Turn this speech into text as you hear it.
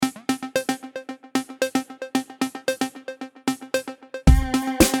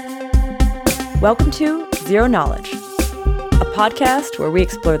Welcome to Zero Knowledge, a podcast where we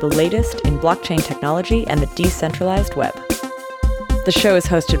explore the latest in blockchain technology and the decentralized web. The show is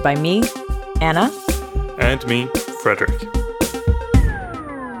hosted by me, Anna. And me, Frederick.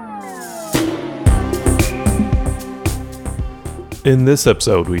 In this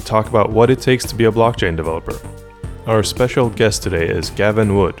episode, we talk about what it takes to be a blockchain developer. Our special guest today is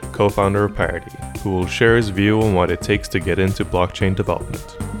Gavin Wood, co-founder of Parity, who will share his view on what it takes to get into blockchain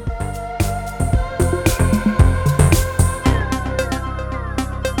development.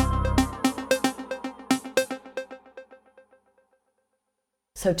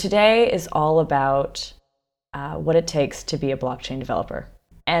 So today is all about what it takes to be a blockchain developer.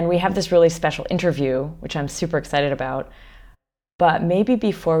 And we have this really special interview, which I'm super excited about. But maybe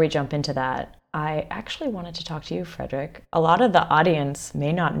before we jump into that, I actually wanted to talk to you, Frederick. A lot of the audience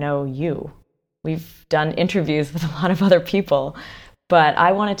may not know you. We've done interviews with a lot of other people, but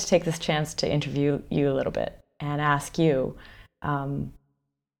I wanted to take this chance to interview you a little bit and ask you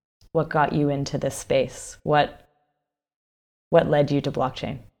what got you into this space? What led you to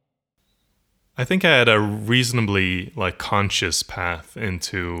blockchain? I think I had a reasonably conscious path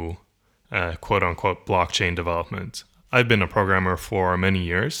into quote unquote blockchain development. I've been a programmer for many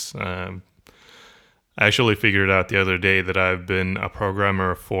years. I actually figured out the other day that I've been a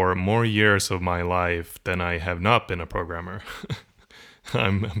programmer for more years of my life than I have not been a programmer.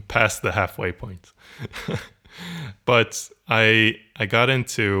 I'm past the halfway point. But I got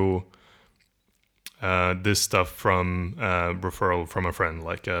into this stuff from referral from a friend.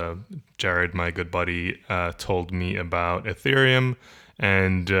 Jared, my good buddy, told me about Ethereum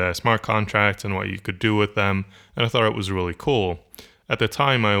and smart contracts and what you could do with them, and I thought it was really cool. At the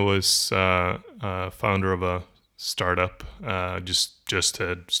time, I was founder of a startup, just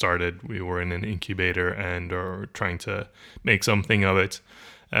had started. We were in an incubator and are trying to make something of it.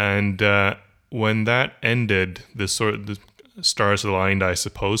 And when that ended, the stars aligned, I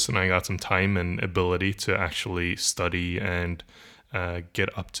suppose, and I got some time and ability to actually study and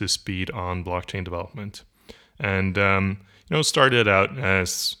get up to speed on blockchain development. And started out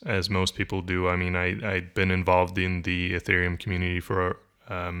as most people do. I mean, I'd been involved in the Ethereum community for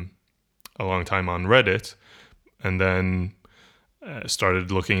a long time on Reddit, and then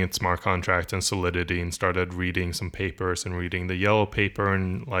started looking at smart contracts and Solidity, and started reading some papers and reading the yellow paper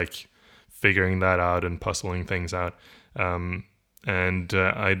and figuring that out and puzzling things out. And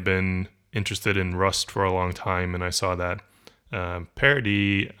I'd been interested in Rust for a long time, and I saw that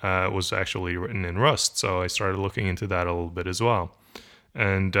Parity was actually written in Rust, so I started looking into that a little bit as well.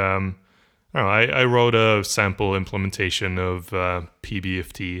 And I wrote a sample implementation of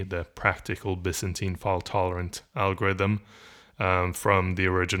PBFT, the Practical Byzantine Fault Tolerant algorithm, from the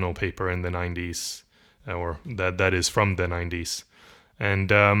original paper in the 90s, or that is from the 90s. And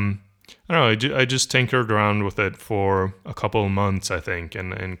I just tinkered around with it for a couple of months, I think,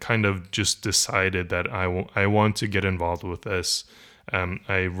 and kind of just decided that I want to get involved with this.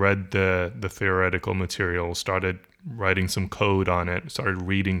 I read the theoretical material, started writing some code on it, started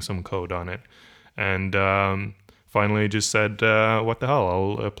reading some code on it, and finally just said, what the hell,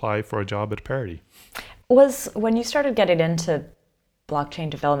 I'll apply for a job at Parity. When you started getting into blockchain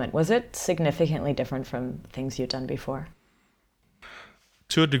development, was it significantly different from things you'd done before?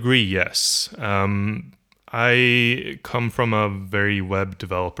 To a degree, yes. I come from a very web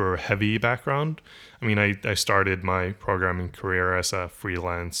developer heavy background. I mean, I started my programming career as a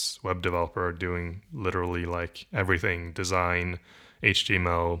freelance web developer, doing literally everything: design,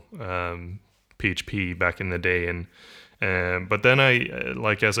 HTML, PHP back in the day. And but then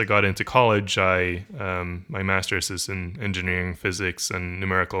as I got into college, my master's is in engineering physics and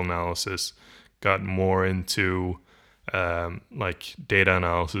numerical analysis. Got more into data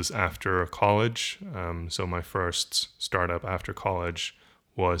analysis after college. So my first startup after college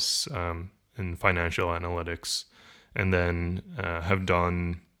was in financial analytics, and then have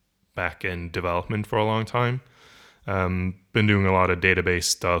done back-end development for a long time. Been doing a lot of database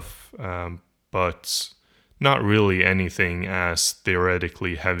stuff, but not really anything as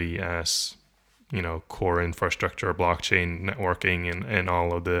theoretically heavy as core infrastructure, blockchain, networking, and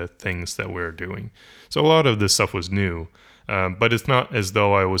all of the things that we're doing. So a lot of this stuff was new, but it's not as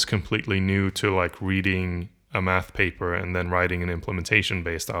though I was completely new to reading a math paper and then writing an implementation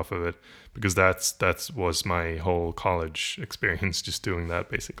based off of it, because that was my whole college experience, just doing that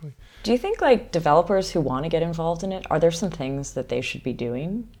basically. Do you think developers who want to get involved in it, are there some things that they should be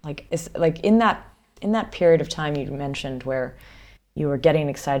doing? In that period of time you mentioned where you were getting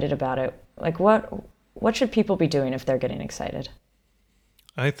excited about it, what should people be doing if they're getting excited?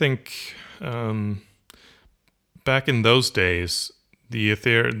 I think back in those days, the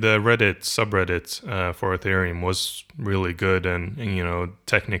Reddit subreddit for Ethereum was really good and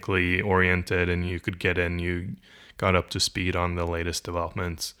technically oriented, and you could get in, you got up to speed on the latest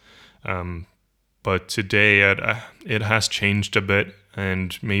developments. But today it has changed a bit,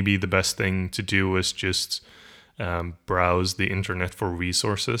 and maybe the best thing to do is just browse the internet for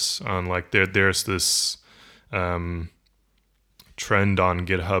resources on there's this trend on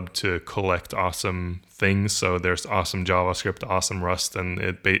GitHub to collect awesome things. So there's awesome JavaScript, awesome Rust, and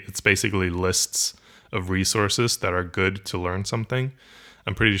it's basically lists of resources that are good to learn something.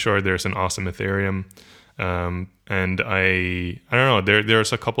 I'm pretty sure there's an awesome Ethereum. And I don't know,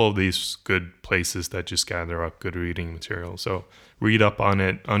 there's a couple of these good places that just gather up good reading material. So read up on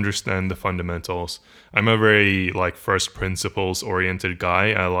it, understand the fundamentals. I'm a very first principles oriented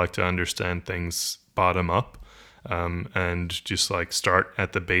guy. I like to understand things bottom up, and just start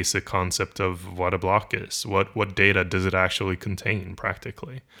at the basic concept of what a block is. What data does it actually contain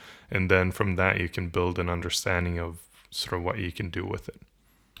practically? And then from that, you can build an understanding of sort of what you can do with it.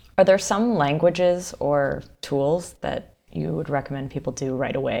 Are there some languages or tools that you would recommend people do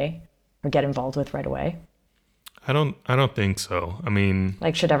right away or get involved with right away? I don't think so. I mean,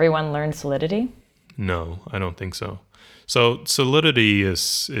 should everyone learn Solidity? No, I don't think so. So Solidity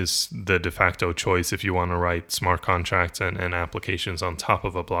is the de facto choice if you want to write smart contracts and applications on top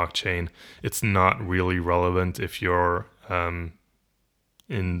of a blockchain. It's not really relevant if you're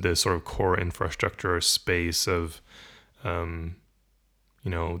in the sort of core infrastructure space of the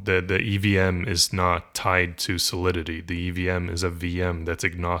EVM is not tied to Solidity. The EVM is a VM that's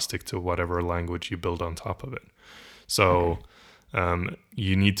agnostic to whatever language you build on top of it. So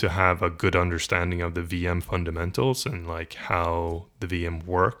you need to have a good understanding of the VM fundamentals and how the VM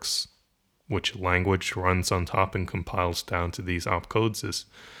works, which language runs on top and compiles down to these opcodes is,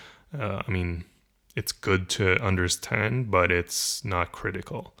 it's good to understand, but it's not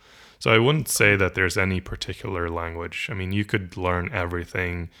critical. So I wouldn't say that there's any particular language. I mean, you could learn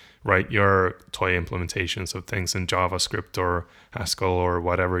everything, write your toy implementations of things in JavaScript or Haskell or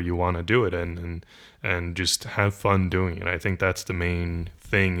whatever you want to do it in, and just have fun doing it. I think that's the main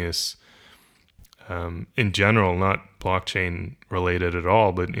thing is, in general, not blockchain related at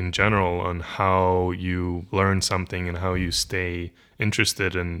all, but in general on how you learn something and how you stay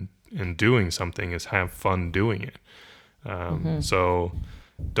interested in doing something is have fun doing it. So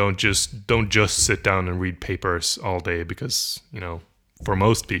don't just sit down and read papers all day because, for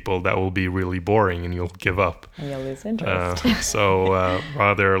most people that will be really boring and you'll give up. And you'll lose interest.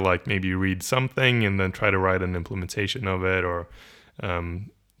 Rather maybe read something and then try to write an implementation of it, or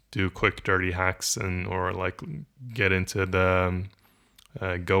do quick dirty hacks or get into the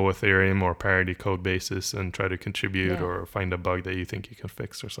Go Ethereum or Parity code bases and try to contribute or find a bug that you think you can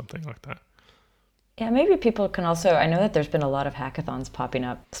fix or something like that. Yeah, maybe people can also, I know that there's been a lot of hackathons popping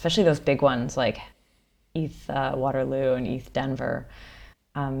up, especially those big ones like ETH Waterloo and ETH Denver.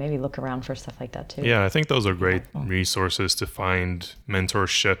 Maybe look around for stuff like that too. Yeah, I think those are great resources to find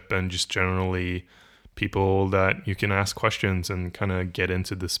mentorship and just generally people that you can ask questions and kind of get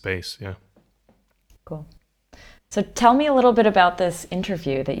into the space. Yeah. Cool. So tell me a little bit about this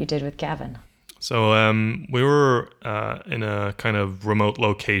interview that you did with Gavin. So we were in a kind of remote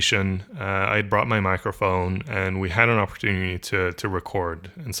location. I had brought my microphone and we had an opportunity to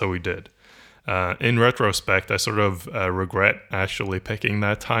record. And so we did. In retrospect, I sort of regret actually picking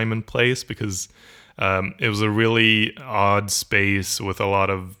that time and place because it was a really odd space with a lot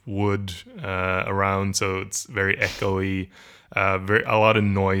of wood around. So it's very echoey, a lot of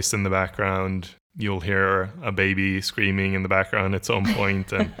noise in the background. You'll hear a baby screaming in the background at some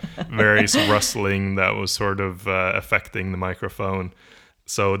point and various rustling that was sort of affecting the microphone.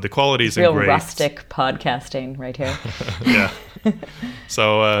 So the quality isn't real great. Rustic podcasting right here. Yeah.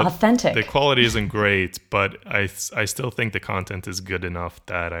 So authentic. The quality isn't great, but I still think the content is good enough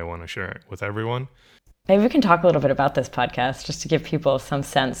that I want to share it with everyone. Maybe we can talk a little bit about this podcast just to give people some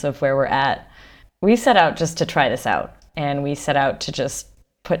sense of where we're at. We set out just to try this out, and we set out to just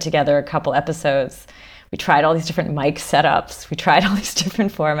put together a couple episodes. We tried all these different mic setups. We tried all these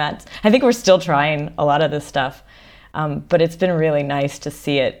different formats. I think we're still trying a lot of this stuff, but it's been really nice to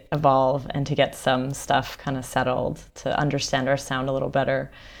see it evolve and to get some stuff kind of settled, to understand our sound a little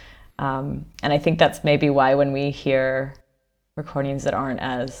better. And I think that's maybe why when we hear recordings that aren't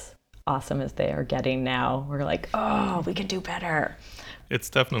as awesome as they are getting now, we're like, oh, we can do better. It's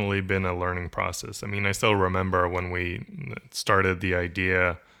definitely been a learning process. I mean, I still remember when we started the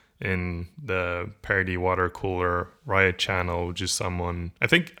idea in the Parity Water Cooler Riot channel, just someone, I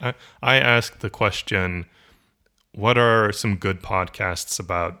think I asked the question, what are some good podcasts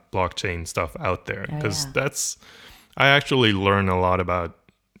about blockchain stuff out there? Because I actually learn a lot about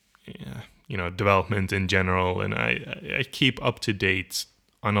development in general, and I keep up to date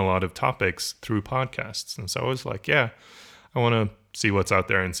on a lot of topics through podcasts. And so I was like, yeah, I want to see what's out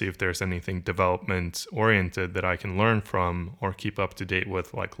there and see if there's anything development oriented that I can learn from or keep up to date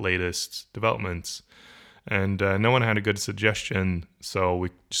with, like latest developments. And no one had a good suggestion, so we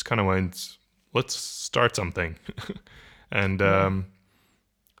just kind of went, let's start something. And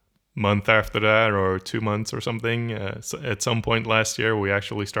month after that, or 2 months or something, at some point last year, we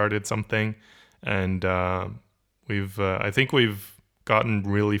actually started something. And I think we've gotten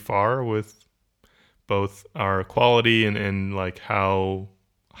really far with both our quality and like how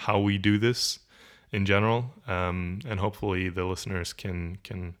we do this in general, and hopefully the listeners can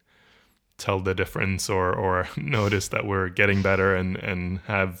tell the difference or notice that we're getting better and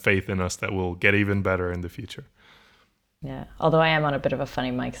have faith in us that we'll get even better in the future. Yeah, although I am on a bit of a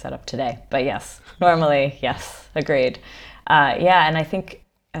funny mic setup today, but yes, normally, yes, agreed. Yeah, and I think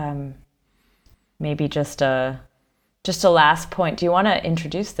maybe just a last point. Do you want to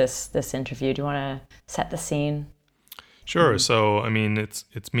introduce this interview? Do you want to set the scene? Sure. So, I mean,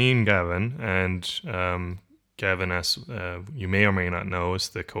 it's me and Gavin, and Gavin, as you may or may not know, is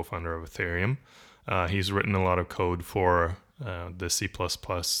the co-founder of Ethereum. He's written a lot of code for the C++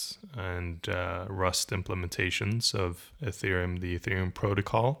 and Rust implementations of Ethereum, the Ethereum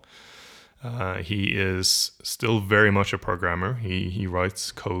protocol. He is still very much a programmer. He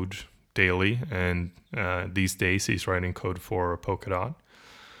writes code daily, and these days he's writing code for Polkadot.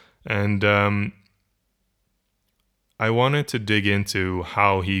 And I wanted to dig into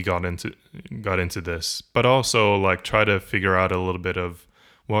how he got into this, but also like try to figure out a little bit of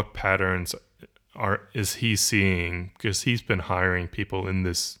what patterns is he seeing, because he's been hiring people in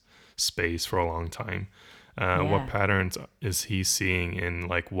this space for a long time. What patterns is he seeing in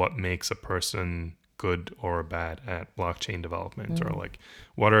like what makes a person good or bad at blockchain development, or like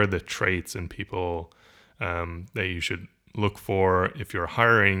what are the traits in people that you should look for if you're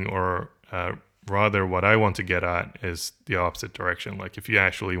hiring, or rather what I want to get at is the opposite direction. Like if you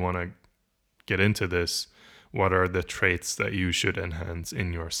actually want to get into this, what are the traits that you should enhance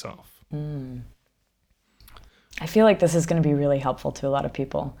in yourself? I feel like this is going to be really helpful to a lot of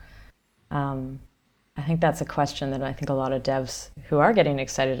people. I think that's a question that I think a lot of devs who are getting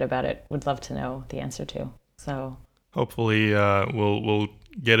excited about it would love to know the answer to. So hopefully we'll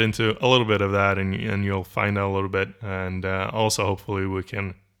get into a little bit of that, and you'll find out a little bit. And also hopefully we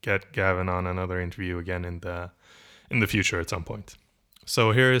can get Gavin on another interview again in the future at some point.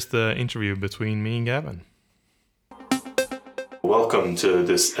 So here is the interview between me and Gavin. Welcome to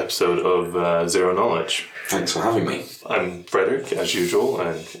this episode of Zero Knowledge. Thanks for having me. I'm Frederick, as usual,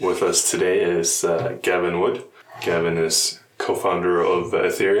 and with us today is Gavin Wood. Gavin is co-founder of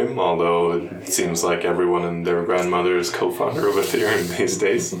Ethereum, although it seems like everyone and their grandmother is co-founder of Ethereum these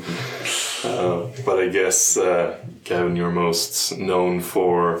days. But I guess, Gavin, you're most known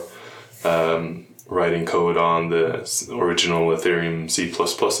for writing code on the original Ethereum C++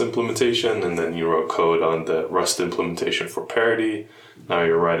 implementation, and then you wrote code on the Rust implementation for Parity. Now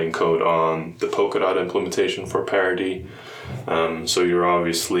you're writing code on the Polkadot implementation for Parity. So you're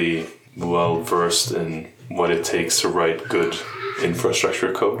obviously well versed in what it takes to write good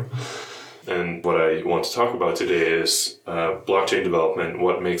infrastructure code. And what I want to talk about today is blockchain development,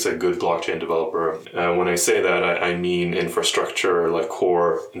 what makes a good blockchain developer. When I say that, I mean infrastructure, like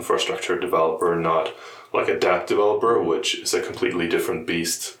core infrastructure developer, not like a dApp developer, which is a completely different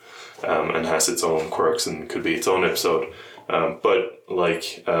beast and has its own quirks and could be its own episode. But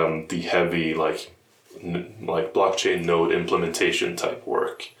like the heavy, like blockchain node implementation type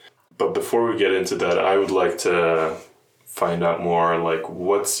work. But before we get into that, I would like to find out more, like,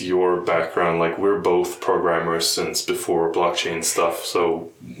 what's your background? Like, we're both programmers since before blockchain stuff.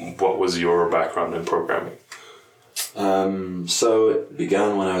 So what was your background in programming? So it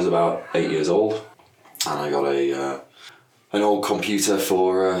began when I was about 8 years old, and I got an old computer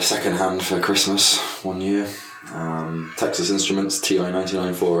for second-hand for Christmas one year. Texas Instruments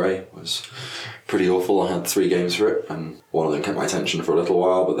TI-99/4A was pretty awful. I had 3 games for it, and one of them kept my attention for a little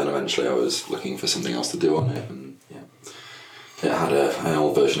while, but then eventually I was looking for something else to do on it, and it had an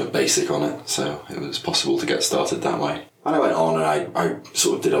old version of BASIC on it, so it was possible to get started that way. And I went on and I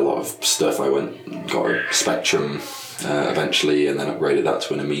sort of did a lot of stuff. I got a Spectrum eventually, and then upgraded that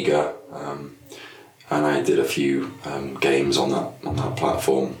to an Amiga, and I did a few games on that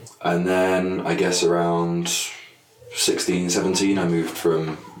platform. And then I guess around 16, 17, I moved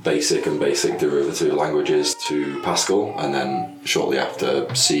from BASIC and BASIC derivative languages to Pascal, and then shortly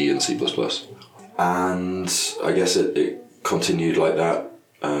after C and C++. And I guess it continued like that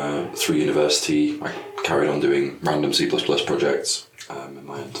through university, I carried on doing random C++ projects in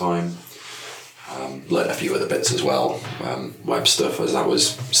my own time. Learned a few other bits as well, web stuff, as that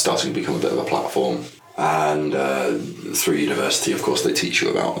was starting to become a bit of a platform. And through university, of course, they teach you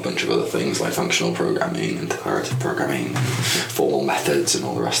about a bunch of other things like functional programming and declarative programming, formal methods and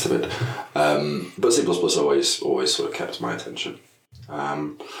all the rest of it. But C++ always sort of kept my attention.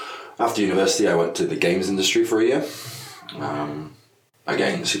 After university, I went to the games industry for a year.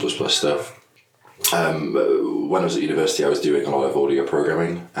 Again, C++ stuff. When I was at university, I was doing a lot of audio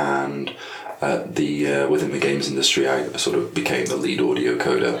programming, and within the games industry, I sort of became the lead audio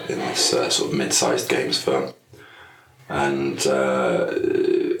coder in this sort of mid-sized games firm, and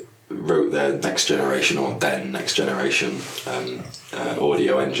wrote their next generation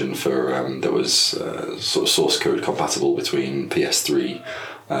audio engine for that was sort of source code compatible between PS3,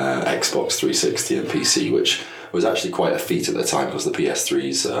 Xbox 360, and PC, which was actually quite a feat at the time because the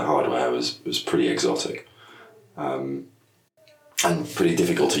PS3's hardware was pretty exotic. And pretty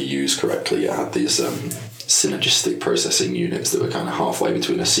difficult to use correctly. It had these synergistic processing units that were kind of halfway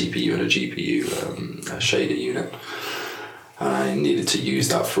between a CPU and a GPU, a shader unit. And I needed to use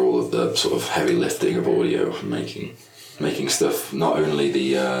that for all of the sort of heavy lifting of audio, making stuff, not only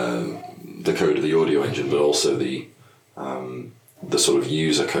the code of the audio engine, but also the sort of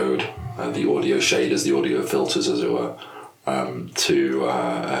user code, the audio shaders, the audio filters, as it were,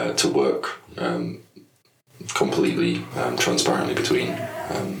 to work completely transparently between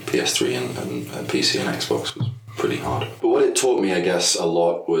PS3 and PC and Xbox was pretty hard. But what it taught me, I guess, a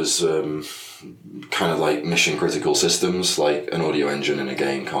lot was kind of like mission critical systems. Like an audio engine in a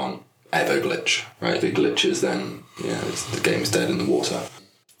game can't ever glitch, right? If it glitches, then the game's dead in the water.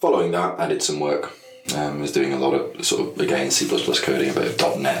 Following that, I did some work. I was doing a lot of sort of, again, C++ coding, a bit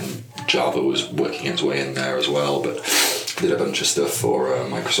of .NET, and Java was working its way in there as well, but did a bunch of stuff for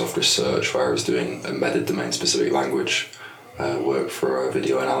Microsoft Research, where I was doing embedded domain-specific language work for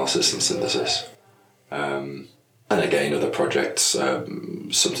video analysis and synthesis. And again, other projects, some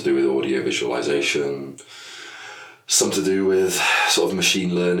to do with audio visualization, some to do with sort of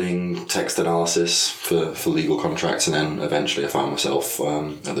machine learning, text analysis for legal contracts, and then eventually I found myself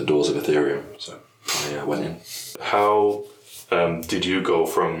at the doors of Ethereum, so I went in. How did you go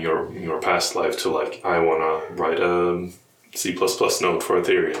from your past life to like, I want to write a C++ node for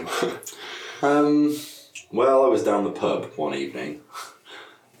Ethereum? Well, I was down the pub one evening,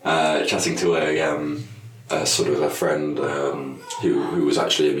 chatting to a sort of a friend who was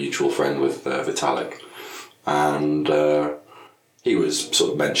actually a mutual friend with Vitalik, and he was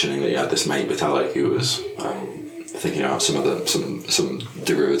sort of mentioning that he had this mate Vitalik who was thinking about some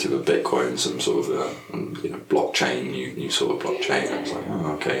derivative of Bitcoin, some sort of blockchain, new sort of blockchain. I was like,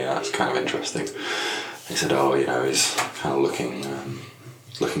 oh, okay, yeah, that's kind of interesting. He said, he's kind of looking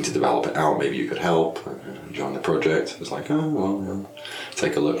to develop it out. Maybe you could help join the project. I was like, oh well, yeah,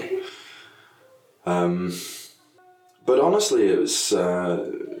 take a look. But honestly, it was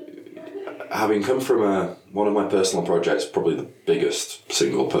having come from one of my personal projects. Probably the biggest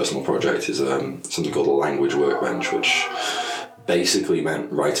single personal project is something called a language workbench, which basically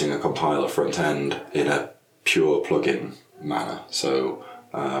meant writing a compiler front end in a pure plugin manner. So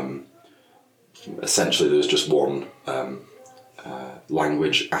essentially, there was just one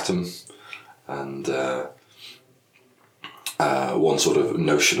language atom and one sort of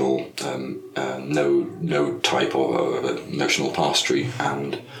notional node type of a notional parse tree,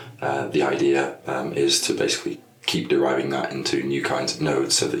 and the idea is to basically keep deriving that into new kinds of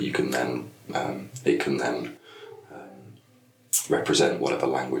nodes so that you can then it can then represent whatever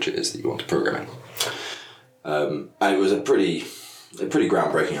language it is that you want to program in. And it was a pretty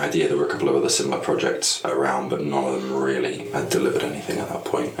groundbreaking idea. There were a couple of other similar projects around, but none of them really had delivered anything at that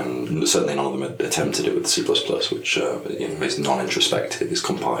point, and certainly none of them had attempted it with C++, which is non-introspective, is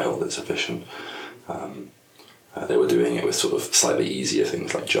compiled, it's efficient. They were doing it with sort of slightly easier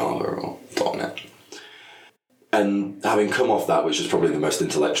things like Java or .NET. And having come off that, which is probably the most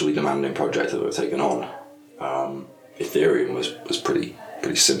intellectually demanding project I've ever taken on, Ethereum was pretty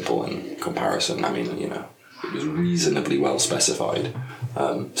simple in comparison. I mean, it was reasonably well specified,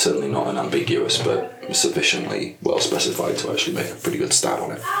 certainly not unambiguous, but sufficiently well specified to actually make a pretty good stab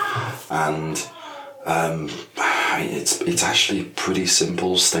on it. And it's actually a pretty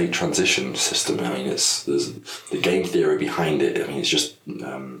simple state transition system. I mean, there's the game theory behind it. I mean, it's just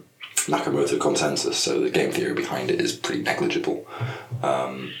Nakamoto consensus, so the game theory behind it is pretty negligible.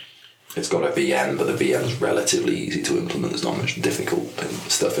 It's got a VM, but the VM is relatively easy to implement. There's not much difficult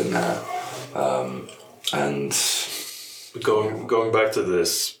stuff in there. And going back to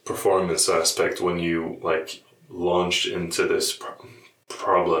this performance aspect, when you launched into this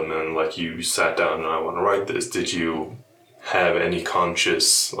problem and like you sat down and I want to write this, did you have any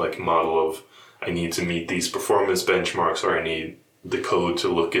conscious like model of I need to meet these performance benchmarks, or I need the code to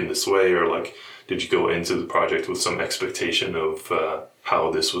look in this way, or like did you go into the project with some expectation of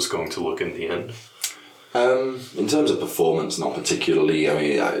how this was going to look in the end? In terms of performance, not particularly. I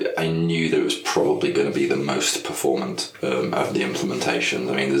mean, I knew that it was probably going to be the most performant of the implementations.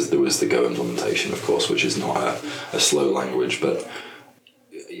 I mean, there was the Go implementation, of course, which is not a slow language, but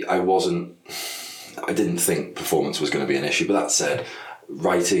I didn't think performance was going to be an issue. But that said,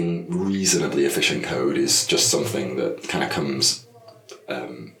 writing reasonably efficient code is just something that kind of comes...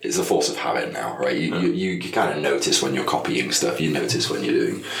 it's a force of habit now, right? You kind of notice when you're copying stuff. You notice when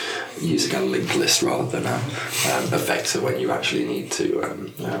you're using a linked list rather than a vector when you actually need to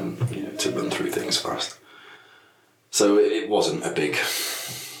to run through things fast. So it wasn't a big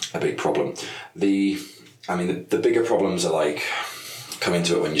problem. The bigger problems are like come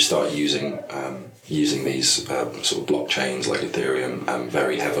into it when you start using these sort of blockchains like Ethereum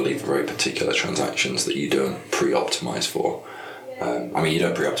very heavily for very particular transactions that you don't pre-optimize for. You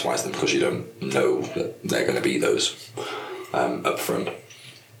don't pre-optimize them because you don't know that they're going to be those up front.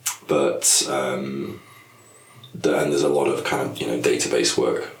 But and there's a lot of kind of database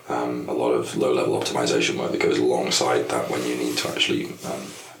work, a lot of low-level optimization work that goes alongside that when you need to actually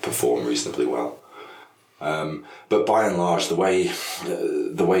perform reasonably well. But by and large, the way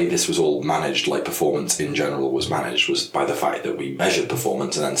this was all managed, like performance in general was managed, was by the fact that we measured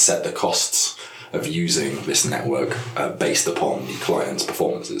performance and then set the costs of using this network based upon the client's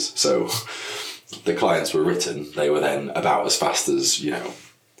performances. So the clients were written, they were then about as fast as,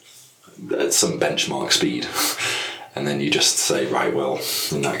 at some benchmark speed. And then you just say, right, well,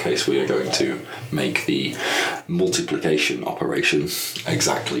 in that case, we are going to make the multiplication operation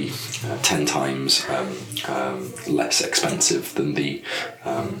exactly 10 times less expensive than the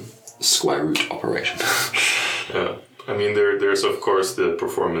square root operation. Yeah. I mean, there's, of course, the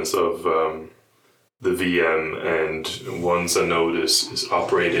performance of the VM, and once a node is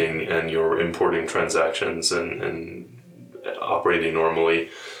operating and you're importing transactions and operating normally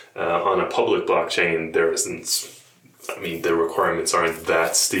on a public blockchain, there isn't... the requirements aren't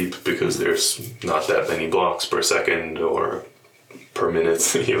that steep because there's not that many blocks per second or per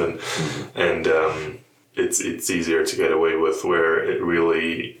minute even. And it's easier to get away with, where it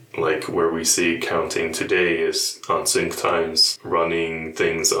really, like where we see counting today is on sync times, running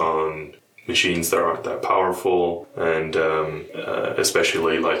things on machines that aren't that powerful, and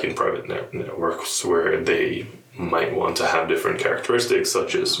especially like in private networks where they might want to have different characteristics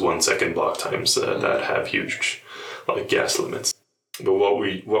such as 1 second block times that have huge like gas limits. But what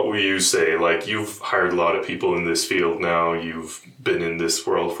will you say, like you've hired a lot of people in this field now, you've been in this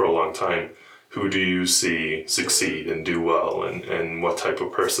world for a long time, who do you see succeed and do well, and what type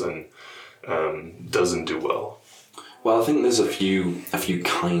of person doesn't do well? Well, I think there's a few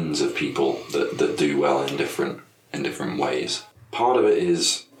kinds of people that do well in different ways. Part of it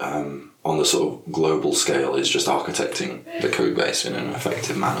is on the sort of global scale is just architecting the code base in an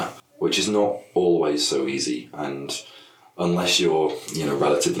effective manner, which is not always so easy. And unless you're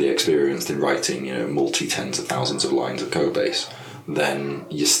relatively experienced in writing multi-tens of thousands of lines of code base, then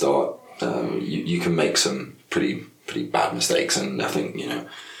you start you can make some pretty bad mistakes. And I think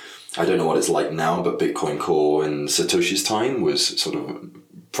I don't know what it's like now, but Bitcoin Core in Satoshi's time was sort of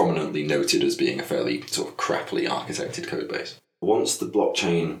prominently noted as being a fairly sort of crappily architected code base. Once the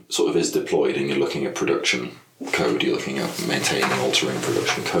blockchain sort of is deployed and you're looking at production code, you're looking at maintaining and altering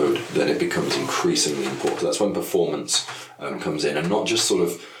production code, then it becomes increasingly important. That's when performance comes in, and not just sort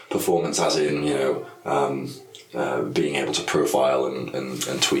of performance as in being able to profile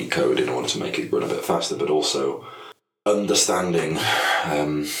and tweak code in order to make it run a bit faster, but also understanding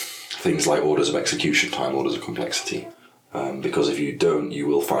things like orders of execution time, orders of complexity. Because if you don't, you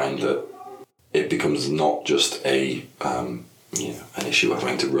will find that it becomes not just an issue of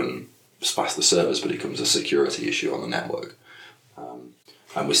having to run past the servers, but it becomes a security issue on the network.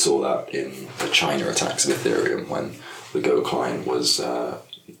 And we saw that in the China attacks of Ethereum, when the Go client was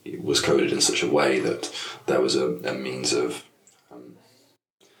coded in such a way that there was a means of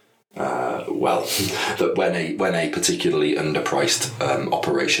that when a particularly underpriced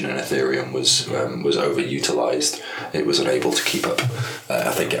operation in Ethereum was overutilized, it was unable to keep up.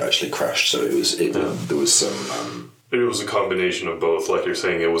 I think it actually crashed. So there was some. It was a combination of both. Like you're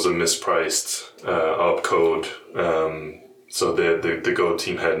saying, it was a mispriced opcode. So the Go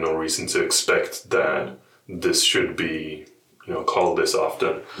team had no reason to expect that this should be called this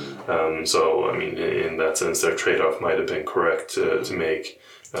often. So I mean, in that sense, their trade-off might have been correct to make.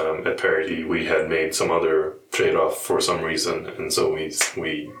 at Parity we had made some other trade-off for some reason, and so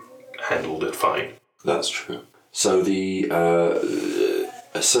we handled it fine. That's true. So the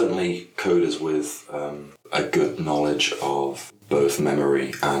certainly coders with a good knowledge of both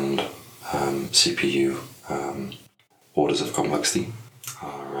memory and CPU orders of complexity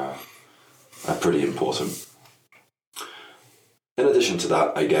are pretty important. In addition to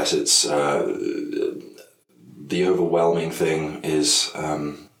that, I guess it's the overwhelming thing is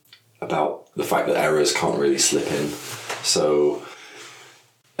about the fact that errors can't really slip in. So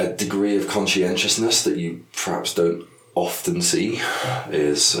a degree of conscientiousness that you perhaps don't often see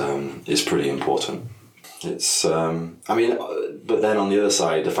is pretty important. It's but then on the other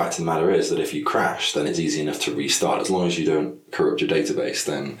side, the fact of the matter is that if you crash, then it's easy enough to restart. As long as you don't corrupt your database,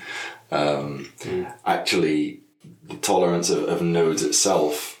 then actually the tolerance of nodes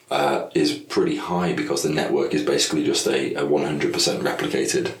itself is pretty high, because the network is basically just a 100%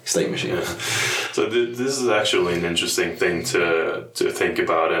 replicated state machine. Yeah. So this is actually an interesting thing to think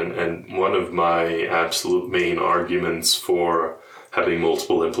about, and one of my absolute main arguments for having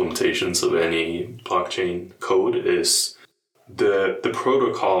multiple implementations of any blockchain code is the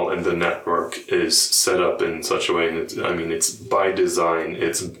protocol and the network is set up in such a way, and it's by design,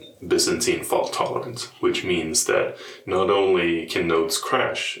 it's Byzantine fault tolerant, which means that not only can nodes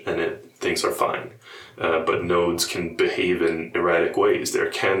crash and things are fine, but nodes can behave in erratic ways.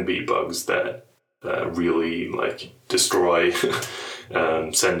 There can be bugs that really destroy,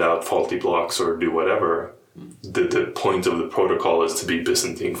 send out faulty blocks or do whatever. The point of the protocol is to be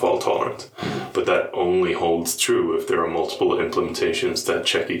Byzantine fault tolerant, but that only holds true if there are multiple implementations that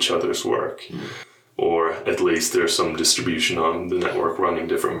check each other's work, or at least there's some distribution on the network running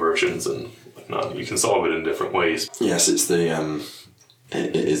different versions and whatnot. You can solve it in different ways. Yes, it's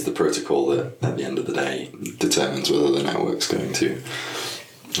it is the protocol that at the end of the day determines whether the network's going to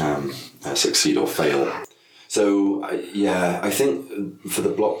succeed or fail. So I think for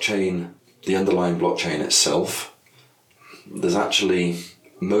the blockchain, the underlying blockchain itself, there's actually,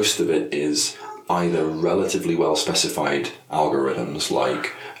 most of it is either relatively well specified algorithms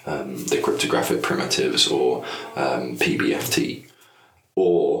like the cryptographic primitives or PBFT,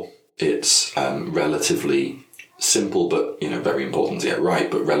 or it's relatively simple but very important to get right,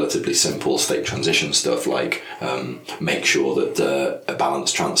 but relatively simple state transition stuff like make sure that a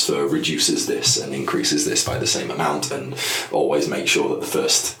balance transfer reduces this and increases this by the same amount, and always make sure that the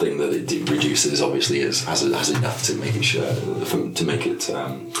first thing that it reduces obviously has enough to make it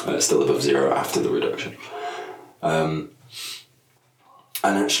still above zero after the reduction.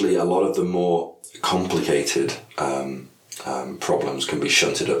 And actually a lot of the more complicated problems can be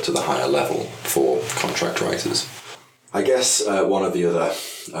shunted up to the higher level for contract writers. I guess one of the other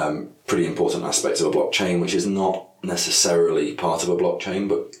pretty important aspects of a blockchain, which is not necessarily part of a blockchain,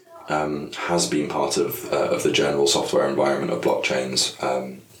 but has been part of the general software environment of blockchains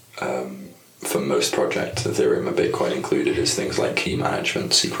for most projects, Ethereum and Bitcoin included, is things like key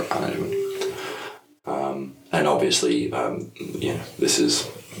management, secret management. And obviously, this is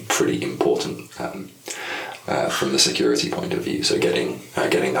pretty important from the security point of view. So getting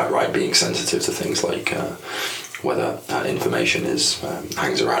that right, being sensitive to things like whether information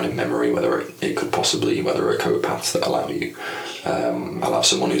hangs around in memory, whether it could possibly, whether are code paths that allow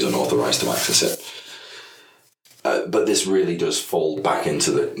someone who's unauthorized to access it. But this really does fold back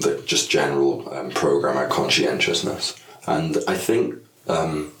into the just general programmer conscientiousness, and I think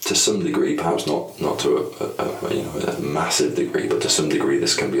to some degree, perhaps not to a massive degree, but to some degree,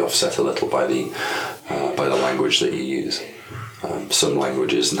 this can be offset a little by the language that you use. Some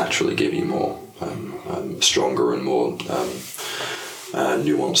languages naturally give you more stronger and more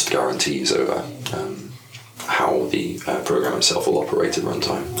nuanced guarantees over how the program itself will operate at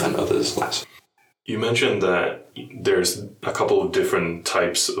runtime, and others less. You mentioned that there's a couple of different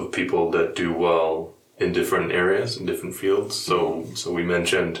types of people that do well in different areas, in different fields. So we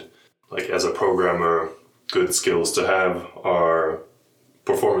mentioned, as a programmer, good skills to have are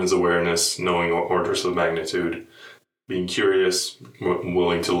performance awareness, knowing orders of magnitude, being curious,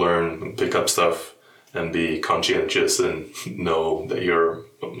 willing to learn and pick up stuff, and be conscientious and know that you're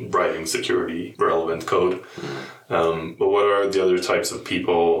writing security relevant code. But what are the other types of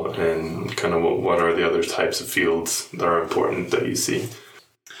people, and kind of what are the other types of fields that are important that you see?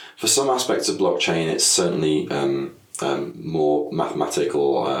 For some aspects of blockchain, it's certainly more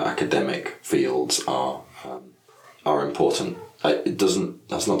mathematical, academic fields are important.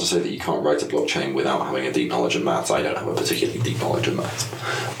 That's not to say that you can't write a blockchain without having a deep knowledge of maths. I don't have a particularly deep knowledge of maths,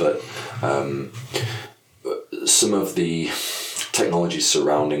 but some of the technologies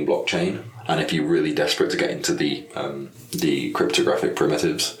surrounding blockchain, and if you're really desperate to get into the cryptographic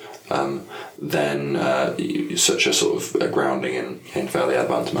primitives, then such a sort of a grounding in fairly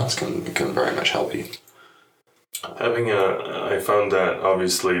advanced maths can very much help you. I found that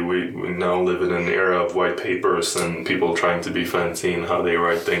obviously we now live in an era of white papers and people trying to be fancy in how they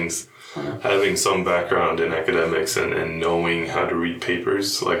write things. Having some background in academics and knowing how to read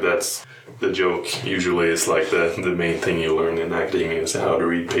papers, like that's the joke. Usually it's like the main thing you learn in academia is how to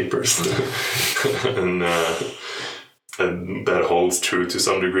read papers. and that holds true to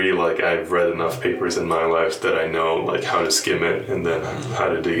some degree. Like I've read enough papers in my life that I know like how to skim it and then how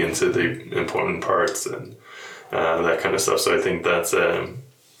to dig into the important parts and that kind of stuff. So I think that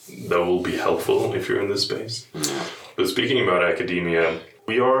will be helpful if you're in this space. But speaking about academia,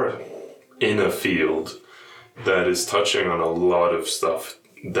 we are in a field that is touching on a lot of stuff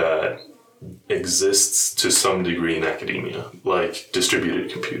that exists to some degree in academia, like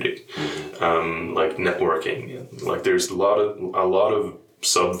distributed computing, like networking. Like there's a lot of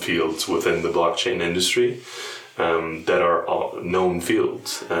subfields within the blockchain industry that are all known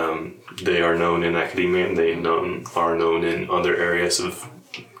fields. They are known in academia and they are known in other areas of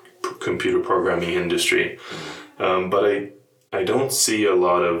computer programming industry. But I don't see a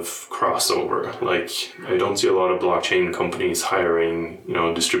lot of crossover. Like I don't see a lot of blockchain companies hiring,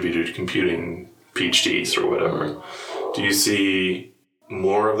 distributed computing PhDs or whatever. Do you see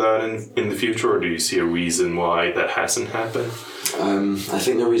more of that in the future, or do you see a reason why that hasn't happened? I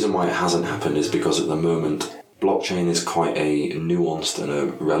think the reason why it hasn't happened is because at the moment blockchain is quite a nuanced and a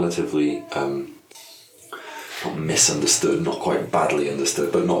relatively not misunderstood, not quite badly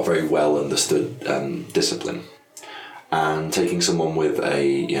understood, but not very well understood discipline. And taking someone with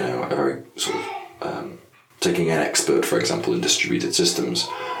a very sort of taking an expert, for example, in distributed systems,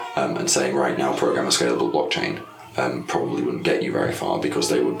 and saying right now program a scalable blockchain probably wouldn't get you very far, because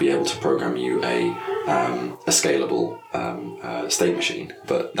they would be able to program you a scalable state machine,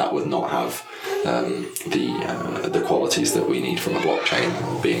 but that would not have the qualities that we need from a blockchain,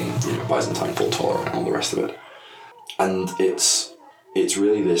 being Byzantine fault tolerant and all the rest of it. And it's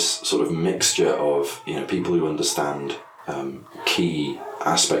really this sort of mixture of people who understand key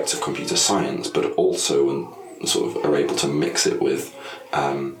aspects of computer science, but also sort of are able to mix it with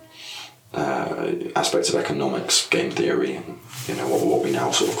aspects of economics, game theory, and what we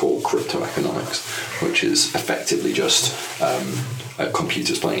now sort of call crypto economics, which is effectively just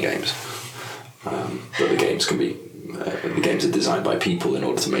computers playing games. But the games can be the games are designed by people in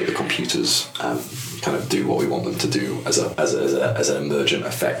order to make the computers kind of do what we want them to do as an emergent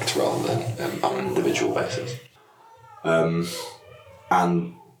effect rather than on an individual basis.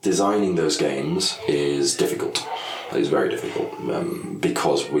 And designing those games is difficult. It's very difficult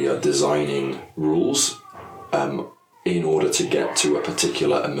because we are designing rules in order to get to a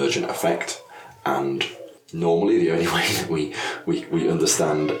particular emergent effect, and normally the only way that we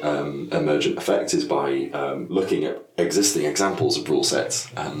understand emergent effects is by looking at existing examples of rule sets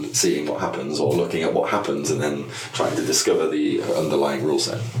and seeing what happens, or looking at what happens and then trying to discover the underlying rule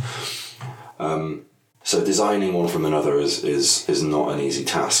set. So designing one from another is not an easy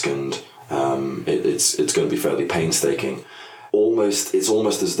task, and it's going to be fairly painstaking. It's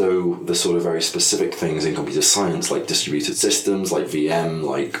almost as though the sort of very specific things in computer science, like distributed systems, like VM,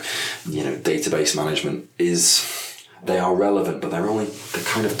 like database management, they are relevant, but they're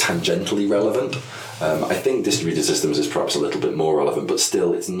kind of tangentially relevant. I think distributed systems is perhaps a little bit more relevant, but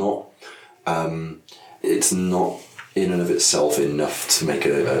still, it's not in and of itself enough to make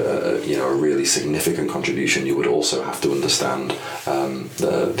a really significant contribution. You would also have to understand the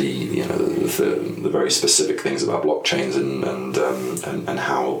very specific things about blockchains and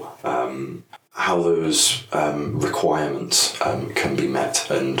how those requirements can be met,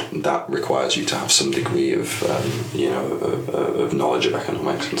 and that requires you to have some degree of knowledge of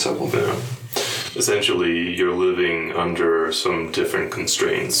economics and so on. Yeah. Essentially, you're living under some different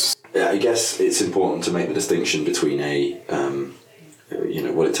constraints. Yeah, I guess it's important to make the distinction between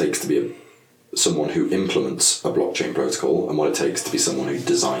what it takes to be someone who implements a blockchain protocol and what it takes to be someone who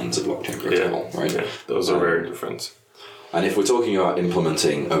designs a blockchain protocol, right? Yeah, those are very different. And if we're talking about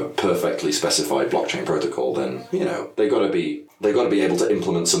implementing a perfectly specified blockchain protocol, then they've got to be able to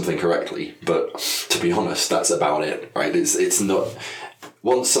implement something correctly. But to be honest, that's about it, right? It's not.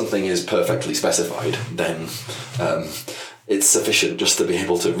 Once something is perfectly specified, then it's sufficient just to be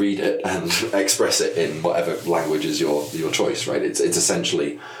able to read it and express it in whatever language is your choice, right? It's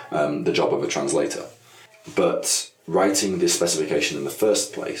essentially the job of a translator. But writing this specification in the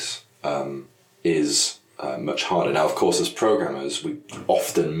first place is much harder. Now, of course, as programmers, we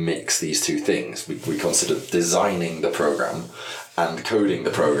often mix these two things. We consider designing the program and coding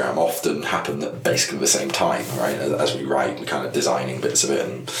the program often happen at basically the same time, right? As we write, we're kind of designing bits of it,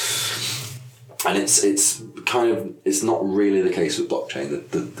 and it's not really the case with blockchain.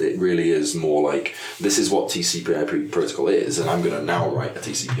 It really is more like, this is what TCP/IP protocol is, and I'm going to now write a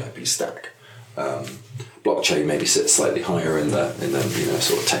TCP/IP stack. Blockchain maybe sits slightly higher in the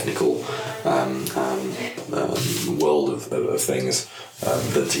sort of technical world of things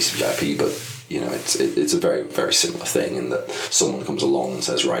than TCP/IP, but it's a very, very similar thing in that someone comes along and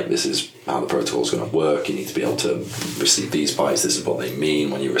says, right, this is how the protocol is going to work. You need to be able to receive these bytes. This is what they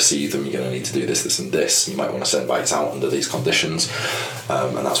mean. When you receive them, you're going to need to do this, this, and this. You might want to send bytes out under these conditions,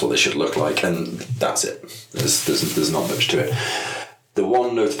 and that's what they should look like. And that's it. There's not much to it. The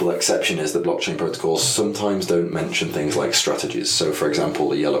one notable exception is that blockchain protocols sometimes don't mention things like strategies. So, for example,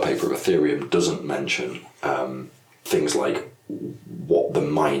 the Yellow Paper of Ethereum doesn't mention things like what the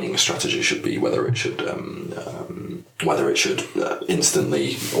mining strategy should be, whether it should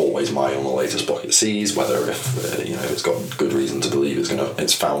instantly always mine on the latest block it sees, whether if it's got good reason to believe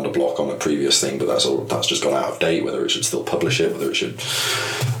it's found a block on a previous thing, but that's just gone out of date, whether it should still publish it, whether it should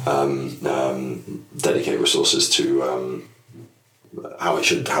dedicate resources to how it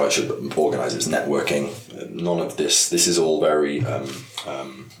should organize its networking. None of this is all very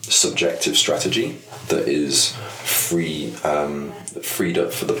subjective strategy that is freed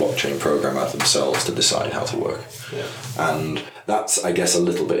up for the blockchain programmer themselves to decide how to work. Yeah. And that's, I guess, a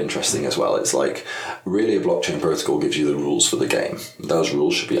little bit interesting as well. It's like, really, a blockchain protocol gives you the rules for the game. Those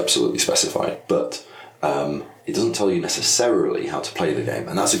rules should be absolutely specified, but it doesn't tell you necessarily how to play the game,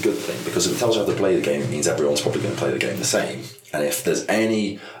 and that's a good thing, because if it tells you how to play the game, it means everyone's probably going to play the game the same. And if there's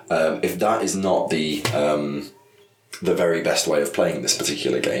if that is not the very best way of playing this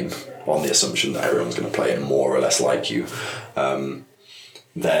particular game, on the assumption that everyone's going to play it more or less like you,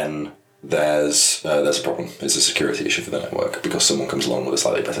 then there's a problem. It's a security issue for the network, because someone comes along with a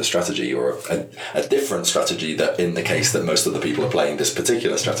slightly better strategy, or a different strategy, that in the case that most of the people are playing this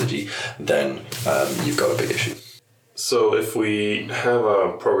particular strategy, then you've got a big issue. So if we have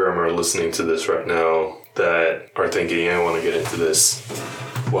a programmer listening to this right now that are thinking, I want to get into this,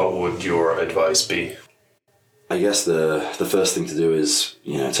 what would your advice be? I guess the first thing to do is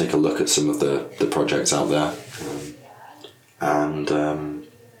take a look at some of the projects out there, and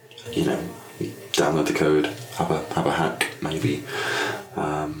download the code, have a hack, maybe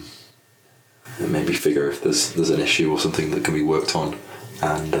figure if there's an issue or something that can be worked on,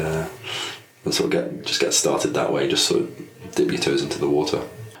 and sort of get started that way. Just sort of dip your toes into the water.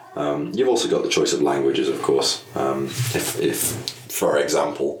 You've also got the choice of languages, of course. If for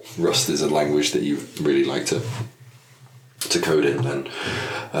example, Rust is a language that you really like to code in, then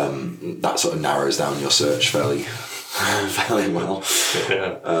that sort of narrows down your search fairly well.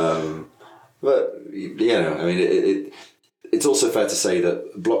 Yeah. But it's also fair to say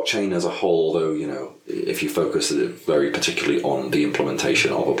that blockchain as a whole, though, if you focus very particularly on the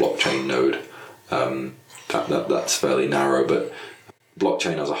implementation of a blockchain node, that's fairly narrow. But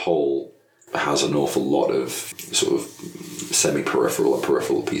blockchain as a whole has an awful lot of sort of semi-peripheral and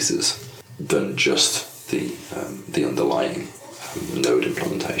peripheral pieces than just the underlying node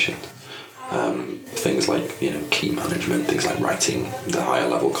implementation. Things like key management, things like writing the higher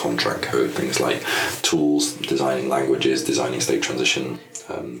level contract code, things like tools, designing languages, designing state transition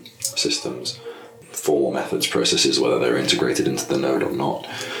systems, formal methods, processes, whether they're integrated into the node or not,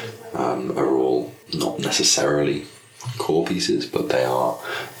 are all not necessarily core pieces, but they are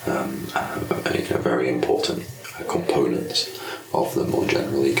very important components of the more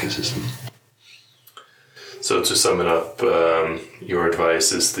general ecosystem. So to sum it up, your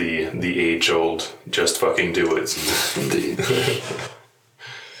advice is the age-old, just fucking do it. Indeed.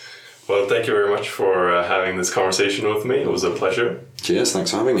 Well, thank you very much for having this conversation with me. It was a pleasure. Cheers, thanks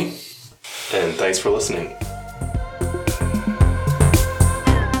for having me. And thanks for listening.